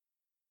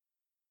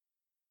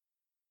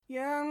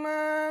يا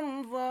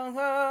من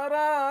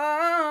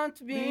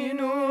ظهرت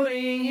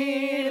بنوره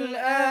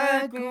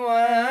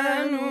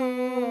الأكوان،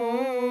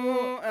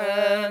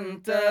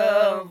 أنت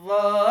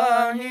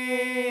الظاهر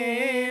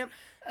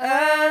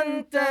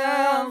أنت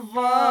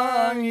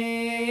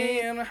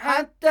الظاهر،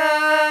 حتى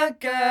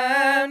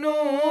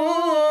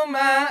كانوا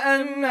ما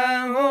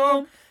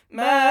أنهم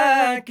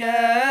ما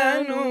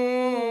كانوا